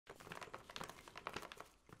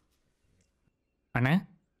அண்ணே.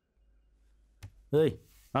 ஏய்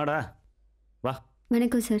வாடா வா.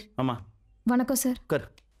 வணக்கம் சார். ஆமாம் வணக்கம் சார். உட்கார்.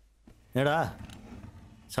 ஏடா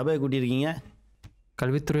சபையை கூட்டியிருக்கீங்க?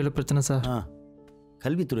 கல்வித்துறையில் பிரச்சனை சார்.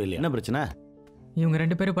 கல்வித்துறையில் என்ன பிரச்சனை? இவங்க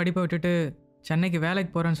 2 பேரும் படிப்பை விட்டுட்டு சென்னைக்கு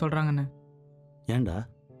வேலைக்கு போகிறேன்னு சொல்கிறாங்கண்ணே. ஏண்டா?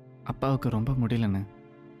 அப்பாவுக்கு ரொம்ப முடியலண்ணே.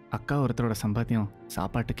 அக்கா ஒருத்தரோட சம்பாத்தியம்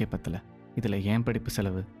சாப்பாட்டுக்கே பத்தலை. இதில் ஏன் படிப்பு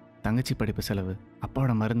செலவு, தங்கச்சி படிப்பு செலவு,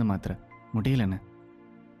 அப்பாவோட மருந்து மாத்திரை முடியலண்ணே.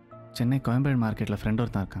 சென்னை கோயம்பேடு மார்க்கெட்டில் ஃப்ரெண்ட்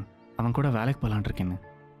ஒருத்தன் இருக்கான், அவன் கூட வேலைக்கு போகலான் இருக்கேன்னு.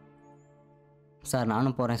 சார்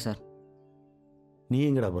நானும் போகிறேன் சார். நீ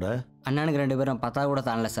எங்கடா போகிற? அண்ணனுக்கு 2 பேரும் 10 கூட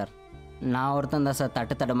தாண்டல சார். நான் ஒருத்தன் தான் சார்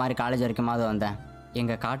தட்டு மாதிரி காலேஜ் வரைக்குமாவது வந்தேன்.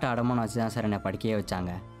 எங்கள் காட்டு அடமானம் வச்சு தான் சார் என்னை படிக்கவே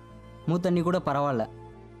வச்சாங்க. மூத்தண்ணி கூட பரவாயில்ல,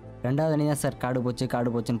 2வது அண்ணி தான் சார் காடு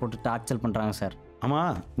போச்சுன்னு போட்டு டார்ச்சல் பண்ணுறாங்க சார்.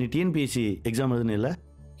 ஆமாம், நீ டிஎன்பிஎஸ்சி எக்ஸாம் எழுதுன்னு இல்லை?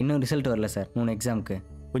 இன்னும் ரிசல்ட் வரல சார் 3 எக்ஸாமுக்கு.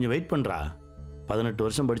 கொஞ்சம் வெயிட் பண்ணுறா. 18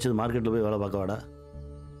 வருஷம் படித்தது மார்க்கெட்டில் போய் வேலை பார்க்க வாடா.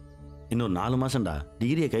 இன்னொரு 4 மாதம்டா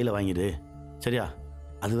டிகிரியை கையில் வாங்கிடு, சரியா?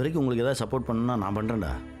 அது வரைக்கும் உங்களுக்கு ஏதாவது சப்போர்ட் பண்ணணும்னா நான் பண்ணுறேன்டா.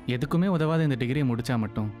 எதுக்குமே உதவாத இந்த டிகிரியை முடித்தா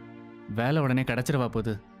மட்டும் வேலை உடனே கிடச்சிடவா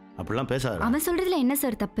போகுது? அப்படிலாம் பேசாத. அவன் சொல்கிறதுல என்ன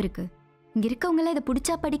சார் தப்பு இருக்கு? இங்கே இருக்கவங்களாம் இதை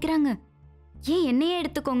பிடிச்சா படிக்கிறாங்க. ஏன் என்னையே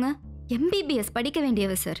எடுத்துக்கோங்க, எம்பிபிஎஸ் படிக்க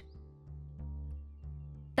வேண்டியவ சார்.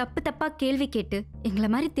 தப்பா கேள்வி கேட்டு எங்களை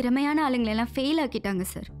மாதிரி திறமையான ஆளுங்களெல்லாம் ஃபெயில் ஆக்கிட்டாங்க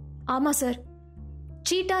சார். ஆமா சார்.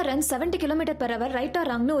 சீட்டா ரன் 70 km/h ரைட்டா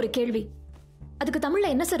ராங்னு ஒரு கேள்வி. அதுக்கு தமிழ்ல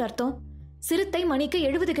என்ன சார் அர்த்தம்? சிறுத்தை மணிக்கு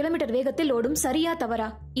 70 km வேகத்தில் ஓடும், சரியா தவறா?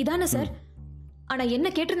 இதானே சார்? ஆனா என்ன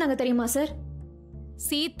கேட்டிருந்தாங்க தெரியுமா சார்?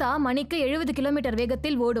 சீதா மணிக்கு 70 km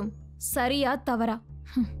வேகத்தில் ஓடும், சரியா தவறா?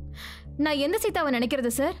 நான் எந்த சீதாவை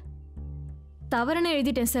நினைக்கிறது சார்? தவறுன்னு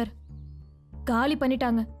எழுதிட்டேன் சார். காலி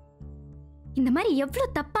பண்ணிட்டாங்க. இந்த மாதிரி எவ்வளோ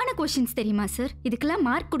தப்பான கொஸ்டின்ஸ் தெரியுமா சார்? இதுக்கெல்லாம்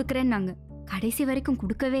மார்க் கொடுக்குறேன்னாங்க, கடைசி வரைக்கும்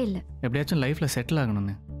கொடுக்கவே இல்லை. எப்படியாச்சும் லைஃப்பில் செட்டில்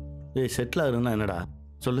ஆகணும்னு. ஏய், செட்டில் ஆகணும்னா என்னடா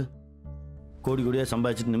சொல்லு? கோடி கோடியாக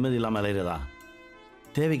சம்பாதிச்சுட்டு நிம்மதி இல்லாமல் அலையிறதா?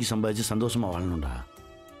 தேவைக்கு சம்பாதிச்சு சந்தோஷமாக வாழணும்டா.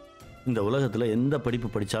 இந்த உலகத்தில் எந்த படிப்பு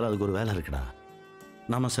படித்தாலும் அதுக்கு ஒரு வேலை இருக்குடா.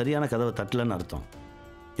 நாம் சரியான கதவை தட்டலன்னு அர்த்தம்.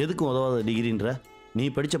 எதுக்கும் உதவாத டிகிரின்ற நீ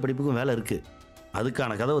படித்த படிப்புக்கும் வேலை இருக்குது.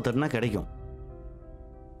 அதுக்கான கதவை தட்டினா கிடைக்கும்.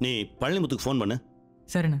 நீ பழனிமுத்துக்கு ஃபோன் பண்ணு.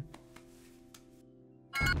 சரிண்ணே.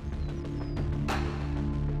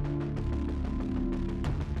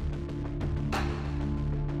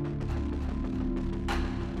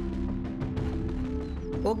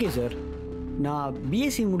 ஓகே சார், நான்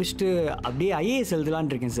பிஎஸ்சி முடிச்சுட்டு அப்படியே ஐஏஎஸ் எழுதலான்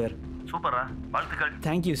இருக்கேன் சார். சூப்பரா, வாழ்த்துக்கள்.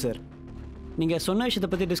 Thank you sir. நீங்கள் சொன்ன விஷயத்தை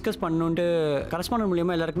பற்றி டிஸ்கஸ் பண்ணணுன்ட்டு கரஸ்பாண்டன்ட்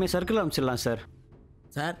மூலியமாக எல்லாருக்குமே circular அனுப்பிச்சிடலாம் sir.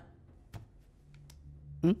 Sir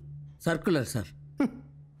circular sir.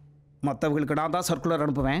 மற்றவங்களுக்கு நான் தான் சர்க்குலர்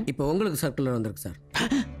அனுப்புவேன். இப்போ உங்களுக்கு சர்க்குலர் வந்திருக்கு சார்.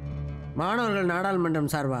 மாணவர்கள்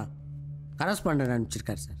நாடாளுமன்றம் சார்பா கரஸ்பாண்டன்ட்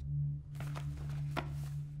அனுப்பிச்சிருக்கார் சார்.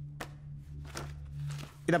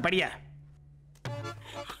 இதை படிய.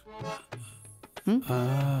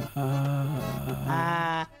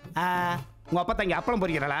 உங்க அப்பா தங்க அப்பளம்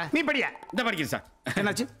பொறிக்கிறா? நீ படிய. இந்த படிக்கிறேன் சார்.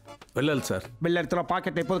 என்னாச்சு? வெள்ளல் சார். வெள்ளத்துல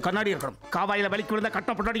பாக்கெட்ல எப்போது கண்ணாடி இருக்கணும். காவாயில வலிக்கு விழுந்தா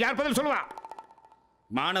கட்டம் போட்டு யார் பதில் சொல்லுவா?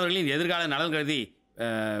 மாணவர்களின் எதிர்கால நலன் கருதி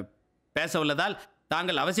பேச உள்ளதால்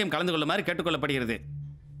தாங்கள் அவசியம் கலந்து கொள்ளுமாறு கேட்டுக்கொள்ளப்படுகிறது.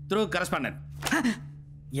 Through correspondent.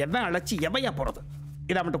 எவன் அழைச்சி எவையா போறது?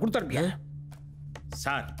 இதை மட்டும் கொடுத்துருப்பியா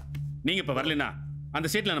சார்? நீங்க இப்ப வரலனா அந்த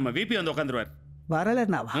சீட்ல நம்ம விபி வந்து உட்காந்துருவார்.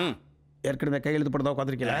 வரலன்னாவா? ஏற்கனவே கையெழுத்து போட்டு தான்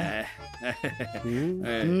உட்காந்துருக்கீங்களா?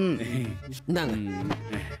 இந்தாங்க.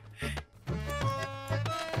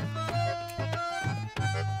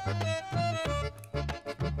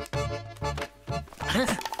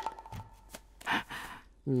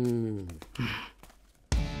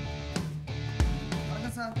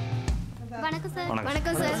 வணக்கம் சார்.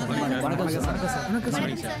 வணக்கம் சார். வணக்கம்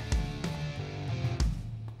சார்.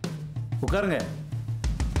 உட்காருங்க.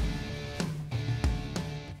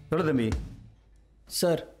 சொல்லு தம்பி.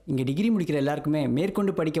 சார், இங்கே டிகிரி முடிக்கிற எல்லாருக்குமே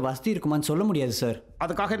மேற்கொண்டு படிக்க வசதி இருக்குமான்னு சொல்ல முடியாது சார்.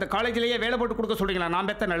 அதுக்காக இந்த காலேஜிலேயே வேலை போட்டு கொடுக்க சொல்றீங்களா? நான்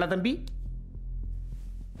பெத்த நல்ல தம்பி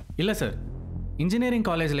இல்லை சார். இன்ஜினியரிங்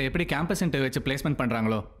காலேஜில் எப்படி கேம்பஸ் இன்டர்வியூ வச்சு பிளேஸ்மெண்ட்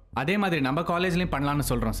பண்ணுறாங்களோ அதே மாதிரி நம்ம காலேஜ்லையும் பண்ணலான்னு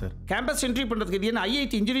சொல்கிறோம் சார். கேம்பஸ் என்ட்ரி பண்ணுறதுக்கு இது என்ன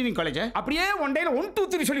ஐஐடி இன்ஜினியரிங் காலேஜ்? அப்படியே ஒன் டேல 1 2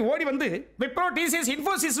 3 சொல்லி ஓடி வந்து விப்ரோ, டிசிஎஸ்,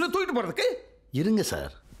 இன்ஃபோசிஸ்ல தூக்கிட்டு போகிறதுக்கு? இருங்க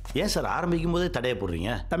சார். ஏன் சார் ஆரம்பிக்கும் போதே தடையை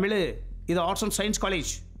போடுறீங்க? தமிழ் இது ஆர்ட்ஸ் அண்ட் சயின்ஸ்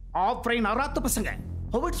காலேஜ். ஆஃப்ரைன் அராத்து பசங்க.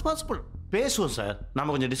 How it's possible? பேசுவோம் சார்.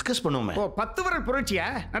 நாம கொஞ்சம் டிஸ்கஸ் பண்ணுவோமே. ஓ, 10 விரல் புரட்சியா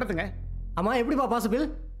நடத்துங்க. ஆமா, எப்படிப்பா பாசிபிள்?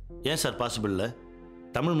 ஏன் சார் பாசிபிள் இல்லை?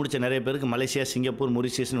 தமிழ் முடிச்ச நிறைய பேருக்கு மலேசியா, சிங்கப்பூர்,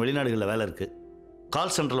 மொரிஷியஸ் வெளிநாடுகளில் வேலை இருக்கு.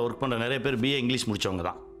 கால் சென்டரில் ஒர்க் பண்ணுற நிறைய பேர் பிஏ இங்கிலீஷ் முடிச்சவங்க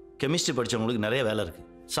தான். கெமிஸ்ட்ரி படித்தவங்களுக்கு நிறைய வேலை இருக்கு.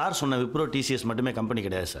 சார் சொன்ன விப்ரோ, டிசிஎஸ் மட்டுமே கம்பெனி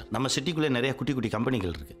கிடையாது சார். நம்ம சிட்டிக்குள்ளே நிறைய குட்டி குட்டி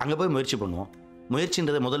கம்பெனிகள் இருக்கு. அங்கே போய் முயற்சி பண்ணுவோம்.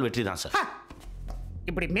 முயற்சின்றதே முதல் வெற்றி தான் சார்.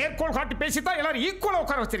 இப்படி மேற்கோள் காட்டி பேசித்தான் எல்லாரும் ஈக்குவலா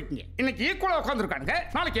உட்கார வச்சிருக்கீங்க. இன்னைக்கு ஈக்குவலா உட்காந்துருக்கானுங்க,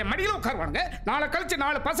 நாளைக்கு என் மடியில உட்காருவானுங்க, நாளை கழிச்சு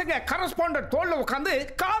 4 பசங்க கரஸ்பாண்டன்ட் தோல்ல உட்காந்து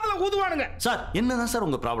காதுல ஊதுவானுங்க. சார் என்னதான் சார்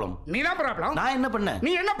உங்க ப்ராப்ளம்? நீ தான் ப்ராப்ளம். நான் என்ன பண்ணேன்?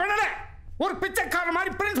 நீ என்ன பண்ணல? ஒரு பிச்சைக்கார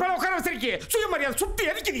மாதிரி பிரின்சிபல் உட்கார வச்சிருக்கீங்க. சுயமரியாதை சுத்தி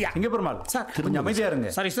எரிக்கிறியா? இங்க பெருமாள் சார் கொஞ்சம் அமைதியா இருங்க.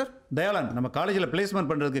 Sorry sir. தயாளன், நம்ம காலேஜில்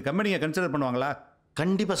பிளேஸ்மெண்ட் பண்றதுக்கு கம்பெனியை கன்சிடர் பண்ணுவாங்களா?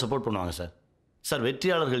 கண்டிப்பா சப்போர்ட் பண்ணுவாங்க சார். சார்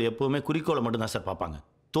வெற்றியாளர்கள் எப்பவுமே குறிக்கோளை மட்டும் தான் சார் பார்ப்பாங்க,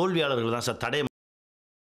 தோல்வியாளர்கள் தான் சார் தடைய